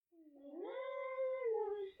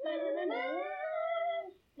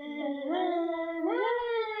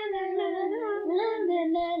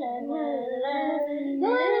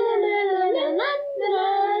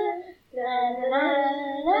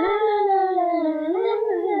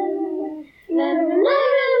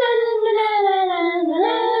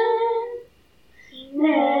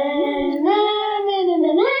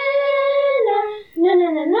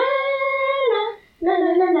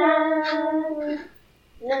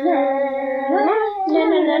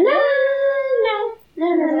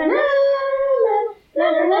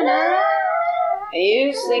Are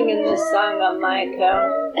you singing this song on my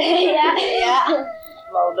account? Yeah.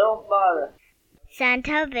 Well, don't bother.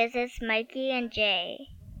 Santa visits Mikey and Jay.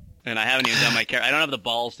 And I haven't even done my character. I don't have the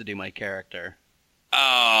balls to do my character.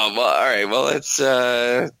 Oh, well, all right. Well, let's.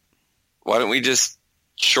 Why don't we just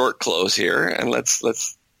short close here and let's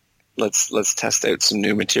test out some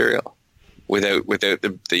new material without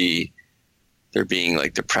the there being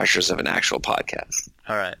like the pressures of an actual podcast.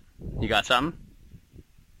 All right. You got something?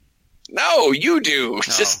 No, you do. Oh.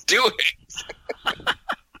 Just do it.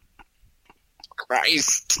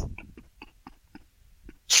 Christ.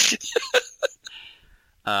 Do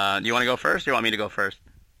you want to go first, or you want me to go first?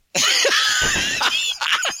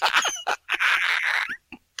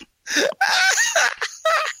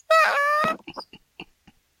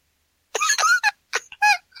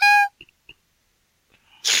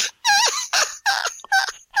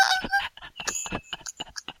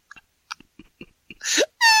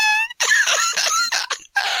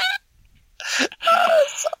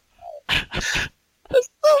 That's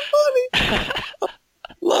so funny.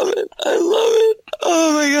 Love it. I love it.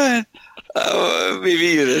 Oh my god. Maybe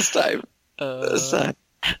you this time.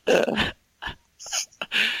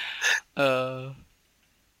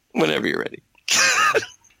 Whenever you're ready.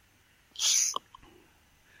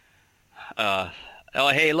 Oh,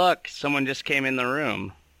 hey, look. Someone just came in the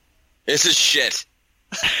room. This is shit.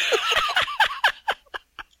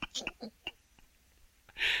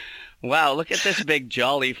 Wow, look at this big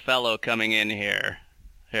jolly fellow coming in here.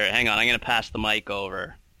 Here, hang on. I'm going to pass the mic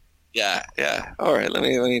over. Yeah. All right, let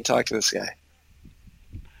me talk to this guy.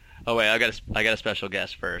 Oh, wait, I got a special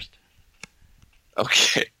guest first.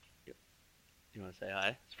 Okay. You want to say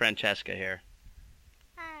hi? It's Francesca here.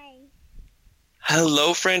 Hi.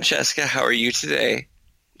 Hello, Francesca. How are you today?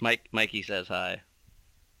 Mikey says hi.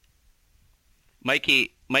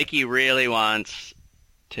 Mikey really wants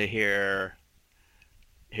to hear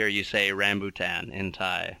you say rambutan in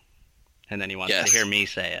Thai, and then he wants to hear me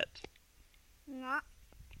say it. Nga.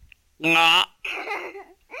 Nga.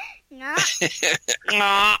 Nga.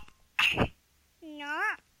 Nga.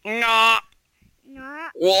 Nga. Nga.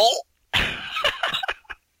 Nga. Well.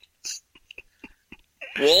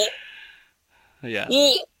 Well. Yeah.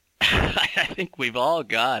 Well. I think we've all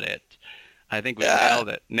got it. I think we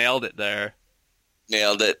nailed it there.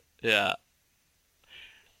 Nailed it. Yeah.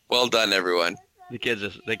 Well done, everyone. The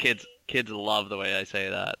kids love the way I say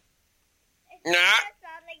that.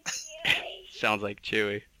 Sounds like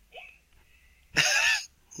Chewy.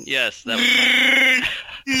 Yes, that was.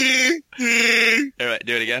 All right,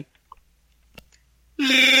 do it again.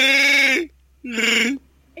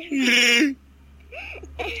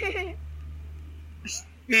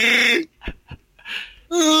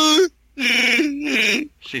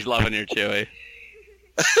 She's loving your Chewy.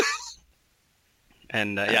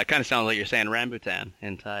 And it kind of sounds like you're saying rambutan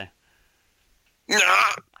in Thai.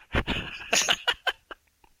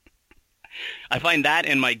 I find that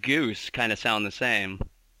and my goose kind of sound the same.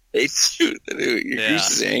 They do. Your goose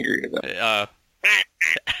is angry.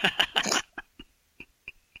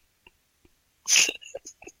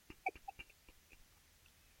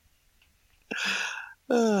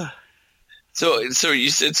 So you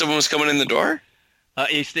said someone was coming in the door?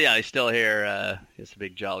 He's still here. He's a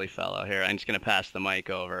big jolly fellow here. I'm just going to pass the mic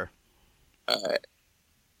over. All right.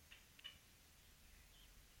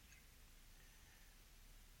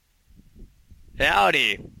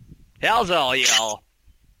 Howdy. How's all y'all?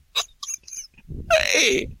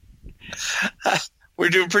 Hey. We're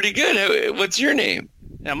doing pretty good. What's your name?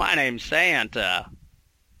 Yeah, my name's Santa.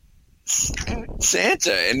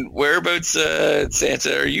 Santa. And whereabouts,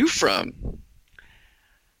 Santa, are you from?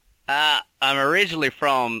 I'm originally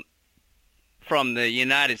from the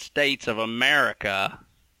United States of America.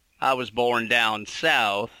 I was born down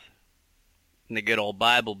south in the good old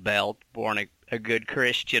Bible Belt, born a good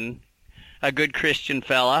Christian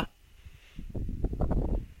fella.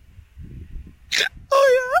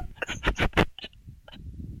 Oh, yeah.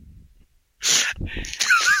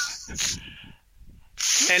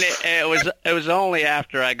 And it was only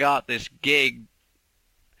after I got this gig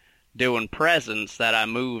doing presents that I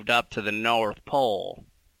moved up to the North Pole.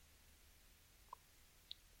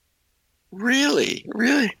 Really?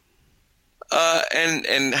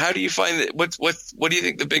 And how do you find that? What do you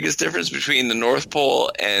think the biggest difference between the North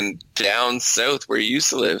Pole and down south where you used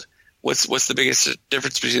to live? What's the biggest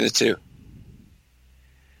difference between the two?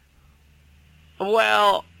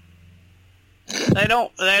 Well, they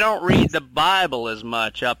don't read the Bible as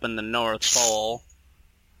much up in the North Pole.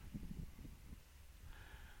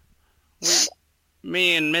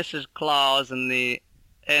 Me and Mrs. Claus and the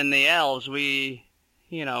elves, we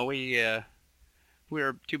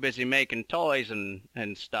were too busy making toys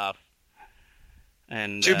and stuff.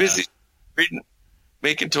 And too busy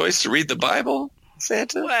making toys to read the Bible,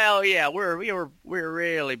 Santa? Well, yeah, we're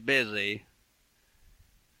really busy.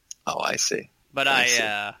 Oh, I see. But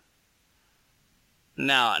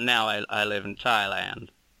now I live in Thailand.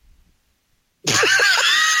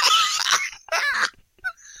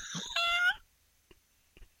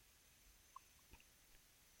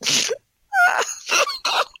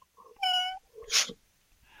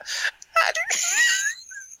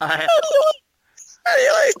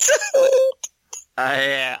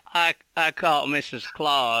 I caught Mrs.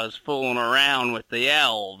 Claus fooling around with the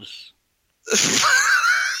elves,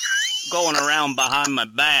 going around behind my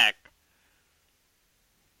back,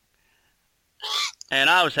 and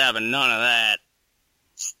I was having none of that.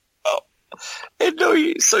 Oh, and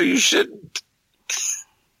no, so you shouldn't.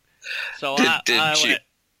 So I went.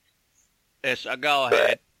 Yes, go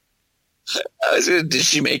ahead. Did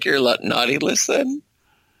she make your naughty list then?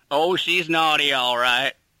 Oh, she's naughty, all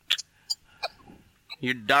right.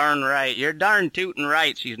 You're darn right. You're darn tootin'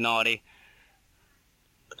 right she's naughty.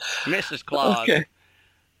 Mrs. Claus. Okay.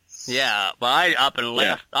 Yeah, but I up and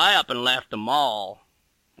left the mall,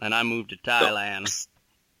 and I moved to Thailand.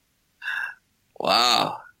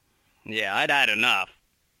 Wow. Yeah, I'd had enough.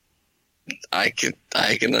 I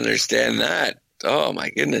can understand that. Oh my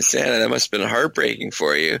goodness, Santa, that must have been heartbreaking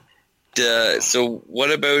for you. So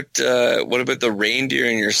what about the reindeer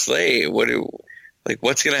in your sleigh?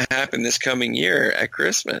 What's going to happen this coming year at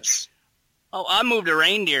Christmas? Oh, I moved a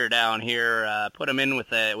reindeer down here. Put him in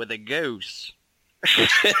with a goose.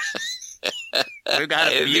 We've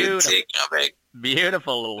got a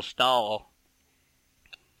beautiful little stall.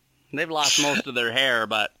 They've lost most of their hair,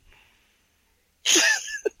 but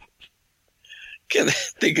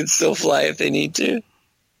they can still fly if they need to.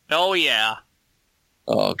 Oh yeah.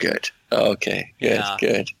 Oh, good. Okay, good, yeah.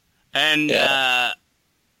 Good. And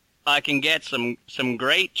I can get some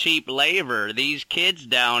great cheap labor. These kids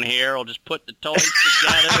down here will just put the toys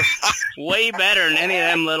together way better than any of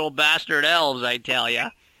them little bastard elves, I tell you.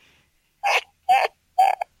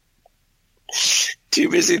 Too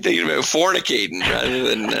busy thinking about fornicating rather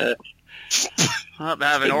than I'm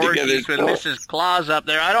having orgies with Mrs. Claus up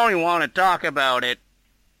there. I don't even want to talk about it.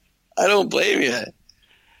 I don't blame you.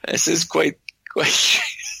 This is quite.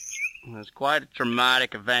 It's quite a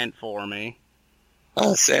traumatic event for me.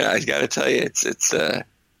 Oh, Santa, I got to tell you, it's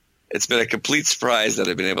been a complete surprise that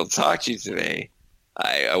I've been able to talk to you today.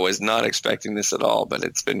 I was not expecting this at all, but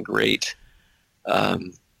it's been great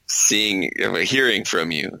hearing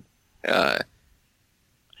from you. I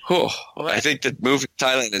think that moving to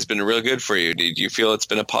Thailand has been real good for you. Do you feel it's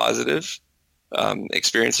been a positive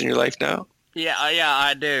experience in your life now? Yeah,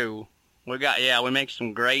 I do. We make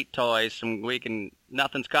some great toys.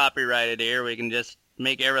 Nothing's copyrighted here. We can just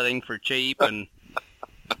make everything for cheap, and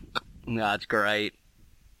no, it's great.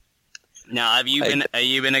 Now, have you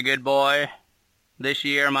been a good boy this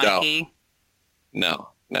year, Mikey? No.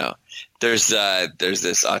 There's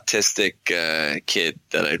this autistic kid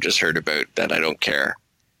that I've just heard about that I don't care.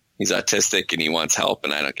 He's autistic and he wants help,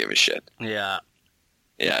 and I don't give a shit. Yeah.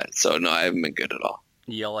 Yeah. So no, I haven't been good at all.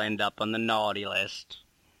 You'll end up on the naughty list.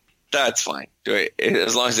 That's fine.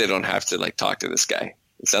 As long as they don't have to talk to this guy.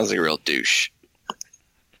 It sounds like a real douche.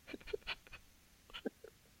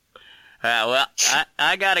 Well,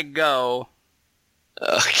 I gotta go.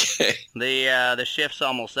 Okay. The shift's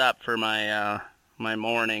almost up for my my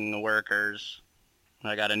morning workers.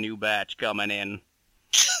 I got a new batch coming in.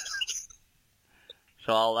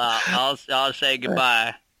 So I'll say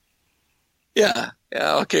goodbye. Yeah.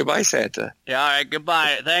 Okay. Bye, Santa. Yeah. All right.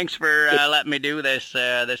 Goodbye. Thanks for letting me do this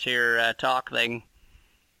here talk thing.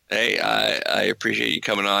 Hey, I appreciate you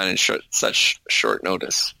coming on in such short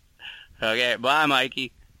notice. Okay. Bye,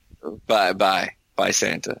 Mikey. Bye,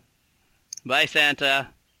 Santa. Bye, Santa.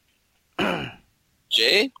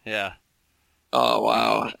 Jay? Yeah. Oh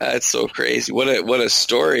wow, that's so crazy! What a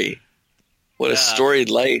story! What a storied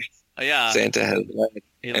life! Yeah. Santa has led,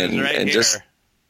 He lives right here.